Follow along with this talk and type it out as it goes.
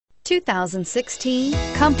2016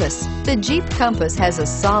 Compass. The Jeep Compass has a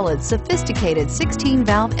solid, sophisticated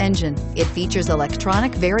 16-valve engine. It features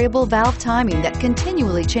electronic variable valve timing that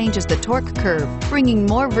continually changes the torque curve, bringing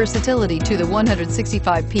more versatility to the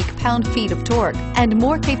 165 peak pound-feet of torque and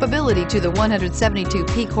more capability to the 172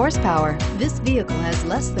 peak horsepower. This vehicle has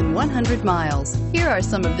less than 100 miles. Here are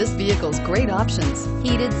some of this vehicle's great options: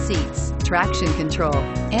 heated seats, traction control,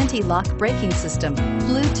 anti-lock braking system,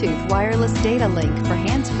 Bluetooth wireless data link for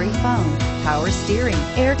hands-free phone, power steering,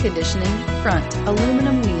 air conditioning, front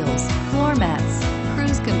aluminum wheels, floor mats,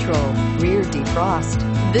 cruise control, rear defrost.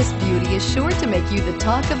 This beauty is sure to make you the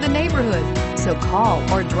talk of the neighborhood. So call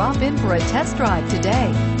or drop in for a test drive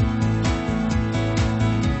today.